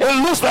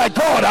 It looks like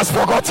God has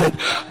forgotten.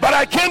 But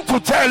I came to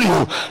tell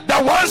you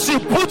that once you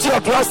put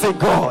your trust in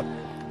God,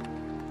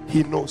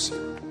 he knows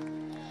you.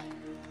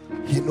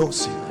 He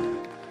knows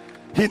you.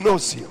 He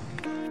knows you.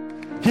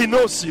 He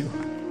knows you.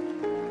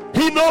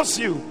 He knows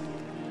you.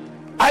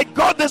 I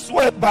got this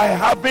word by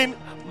having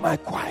my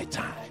quiet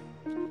time.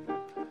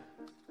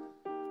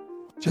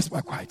 Just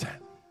my quiet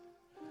time.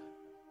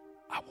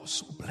 I was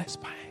so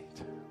blessed by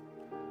it.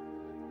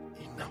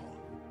 You know,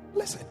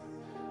 listen,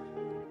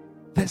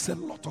 there's a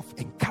lot of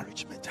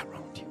encouragement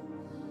around you.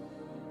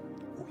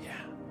 Oh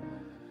yeah.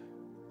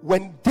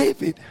 When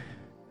David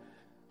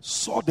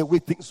saw the way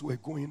things were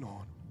going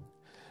on,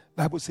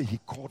 the Bible says he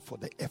called for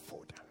the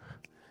ephod.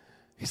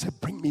 He said,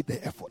 bring me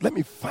the ephod. Let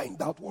me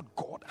find out what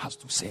God has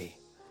to say.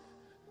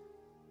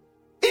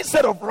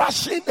 Instead of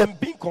rushing and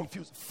being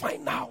confused,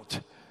 find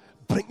out.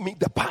 Bring me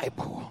the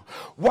Bible.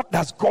 What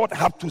does God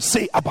have to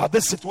say about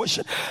this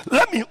situation?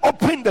 Let me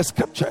open the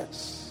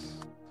scriptures.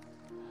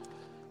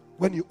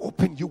 When you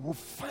open, you will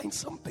find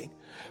something.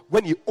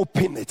 When you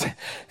open it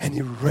and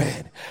he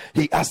read,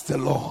 he asked the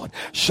Lord,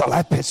 shall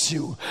I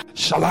pursue?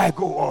 Shall I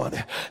go on?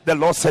 The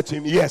Lord said to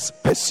him, yes,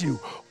 pursue,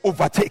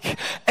 overtake,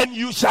 and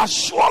you shall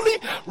surely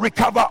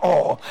recover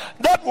all.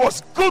 That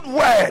was good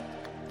word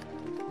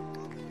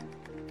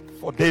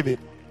for David.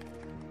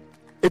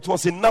 It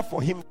was enough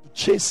for him to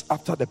chase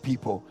after the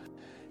people.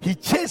 He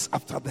chased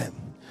after them.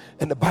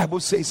 And the Bible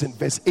says in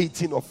verse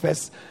 18 of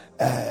First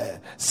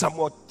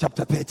Samuel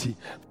chapter 30, the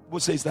Bible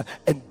says that,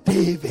 and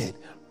David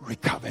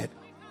recovered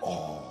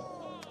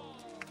all.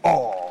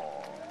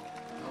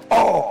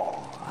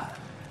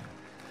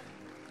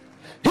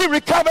 He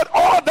recovered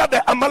all that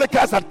the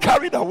Amalekites had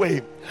carried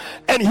away.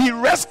 And he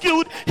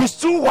rescued his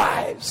 2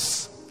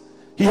 wives.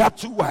 He had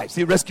 2 wives.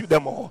 He rescued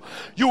them all.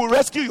 You will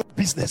rescue your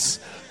business.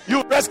 You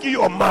will rescue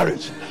your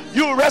marriage.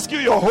 You will rescue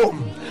your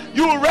home.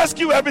 You will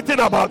rescue everything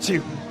about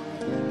you.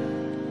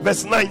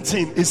 Verse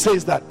 19, it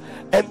says that,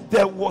 and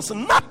there was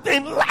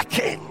nothing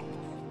lacking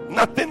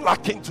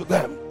to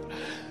them.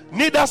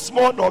 Neither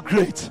small nor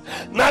great,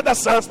 neither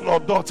sons nor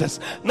daughters,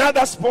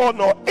 neither small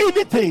nor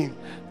anything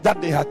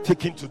that they had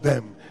taken to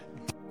them.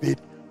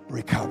 David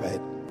recovered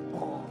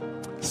all.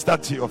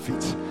 Stand to your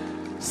feet.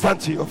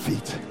 Stand to your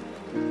feet.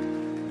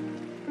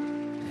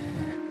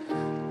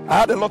 I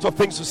had a lot of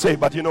things to say,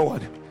 but you know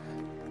what?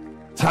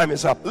 Time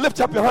is up.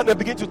 Lift up your hand and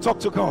begin to talk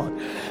to God.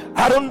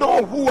 I don't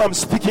know who I'm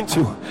speaking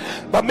to,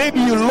 but maybe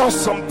you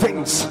lost some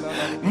things.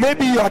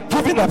 Maybe you are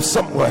giving up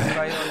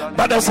somewhere,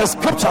 but there's a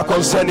scripture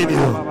concerning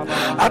you.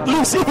 At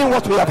least even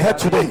what we have heard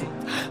today,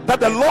 that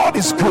the Lord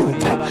is good.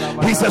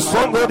 He's a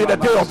stronghold in the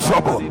day of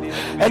trouble,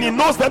 and he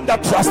knows them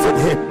that trust in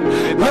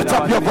him. Lift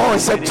up your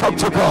voice and talk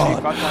to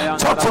God.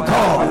 Talk to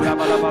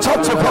God.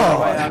 Talk to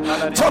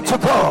God. Talk to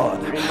God.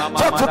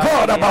 Talk to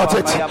God about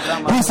it.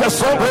 He's a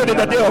stronghold in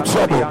the day of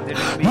trouble.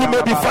 You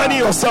may be finding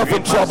yourself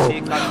in trouble.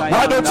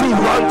 Why don't you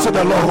run to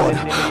the Lord?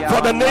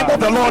 For the name of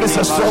the Lord is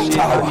a strong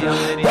tower.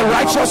 The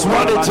righteous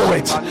run into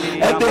it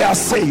and they are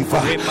safe.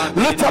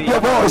 Lift up your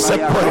voice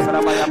and pray.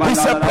 He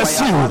said,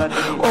 pursue,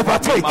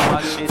 overtake,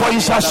 for you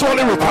shall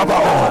surely recover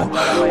all.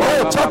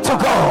 Oh, talk to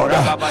God.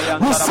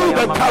 Receive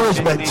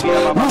encouragement.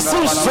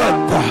 Receive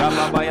strength.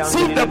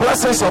 Receive the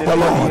blessings of the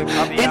Lord.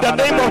 In the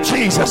name of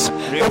Jesus.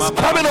 It's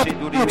coming up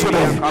you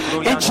today.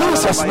 In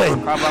Jesus'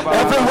 name.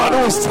 Everyone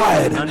who is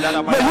tired,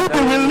 may you be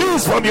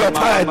released from your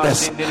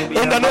tiredness.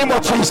 In the name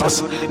of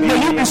Jesus. May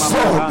you be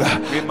strong.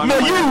 May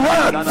you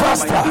run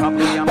faster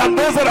than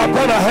those that have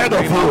gone ahead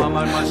of you.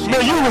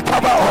 May you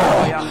recover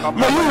all.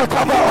 May you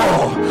recover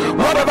all.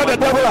 Whatever the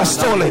devil has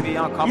stolen,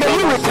 may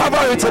you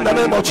recover it in the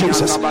name of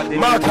Jesus.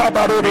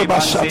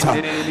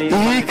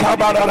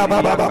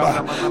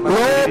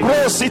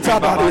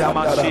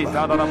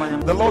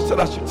 The Lord said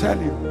I should tell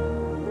you,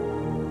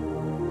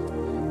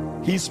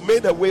 He's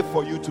made a way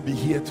for you to be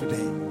here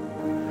today.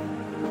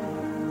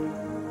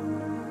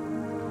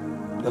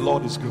 The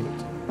Lord is good.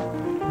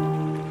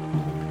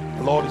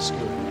 The Lord is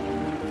good.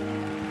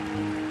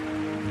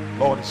 The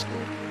Lord is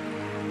good.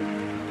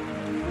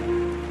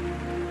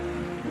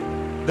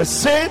 The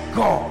same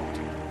God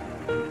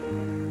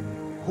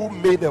who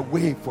made a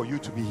way for you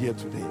to be here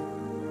today,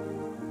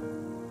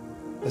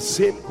 the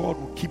same God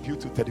will keep you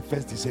to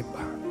 31st December.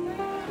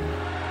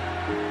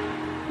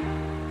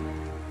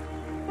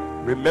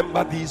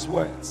 Remember these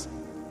words.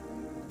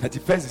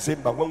 31st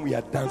December, when we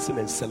are dancing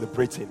and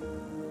celebrating,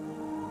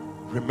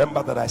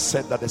 remember that I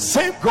said that the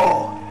same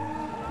God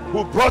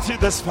who brought you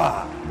this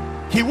far,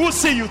 He will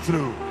see you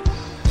through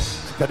to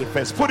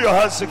 31st. Put your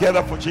hands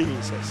together for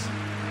Jesus.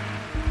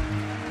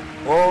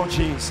 Oh,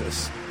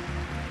 Jesus.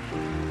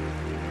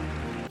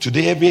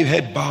 Today, every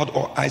head bowed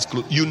or eyes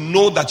closed, you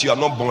know that you are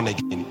not born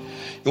again.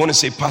 You want to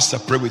say, Pastor,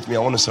 pray with me. I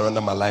want to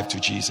surrender my life to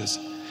Jesus.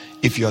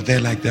 If you are there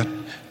like that,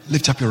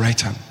 lift up your right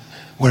hand.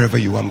 Wherever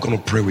you are, I'm going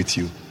to pray with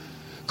you.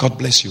 God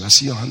bless you. I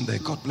see your hand there.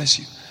 God bless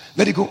you.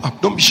 Let it go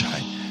up. Don't be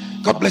shy.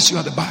 God bless you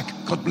at the back.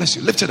 God bless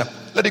you. Lift it up.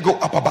 Let it go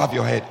up above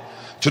your head.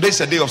 Today's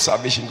a day of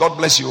salvation. God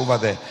bless you over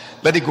there.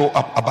 Let it go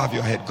up above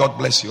your head. God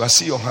bless you. I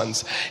see your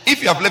hands.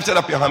 If you have lifted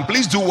up your hand,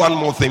 please do one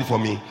more thing for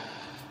me.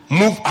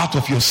 Move out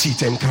of your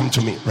seat and come to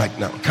me right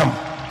now. Come.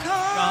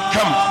 Come.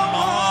 Come.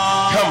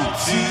 Come.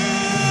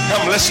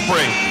 Let's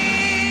pray.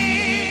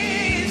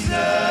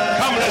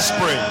 Come, let's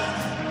pray.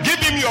 Give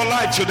Him your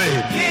life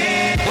today.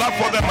 Clap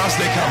for them as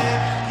they come.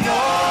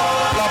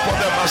 Clap for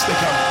them as they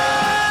come.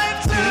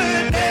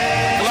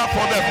 Clap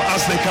for them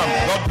as they come.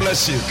 God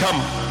bless you.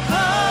 Come.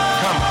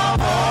 Come.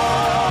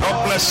 God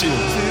bless you.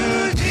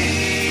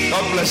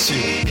 God bless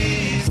you.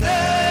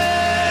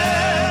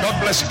 God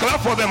bless you. Clap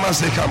for them as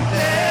they come.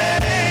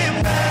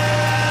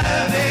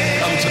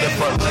 Come to the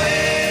front.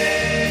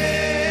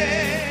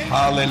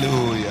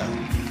 Hallelujah.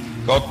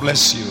 God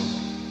bless you.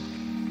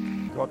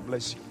 God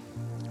bless you.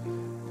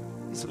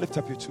 So lift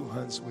up your two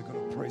hands. We're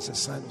going to pray. It's a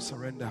sign of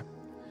surrender.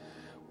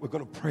 We're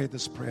going to pray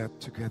this prayer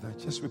together.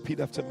 Just repeat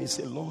after me.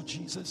 Say, Lord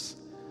Jesus,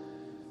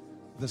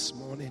 this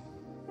morning,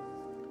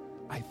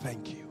 I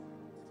thank you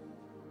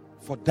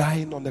for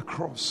dying on the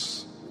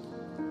cross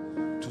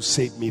to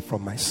save me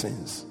from my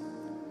sins.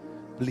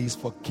 Please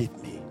forgive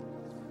me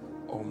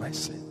all my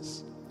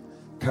sins.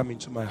 Come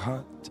into my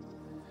heart.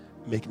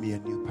 Make me a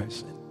new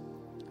person.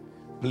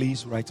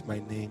 Please write my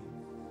name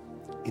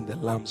in the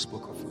Lamb's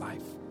Book of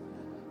Life.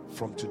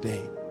 From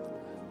today,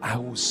 I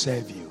will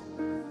serve you.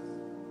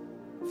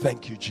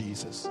 Thank you,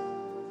 Jesus,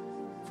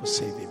 for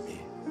saving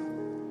me.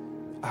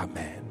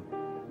 Amen.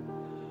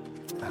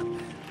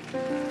 Amen.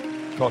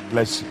 God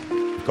bless you.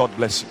 God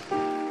bless you.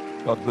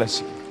 God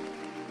bless you.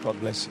 God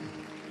bless you.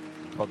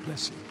 God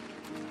bless you.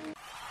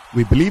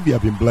 We believe you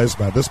have been blessed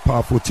by this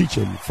powerful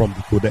teaching from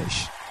the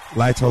Kodesh,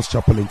 Lighthouse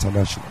Chapel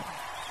International.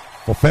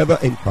 For further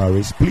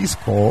inquiries, please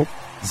call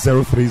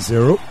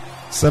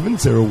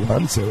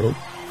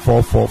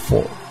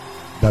 030-7010-444.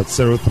 That's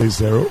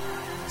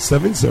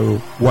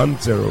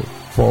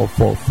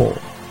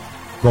 030-7010-444.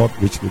 God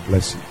richly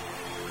bless you.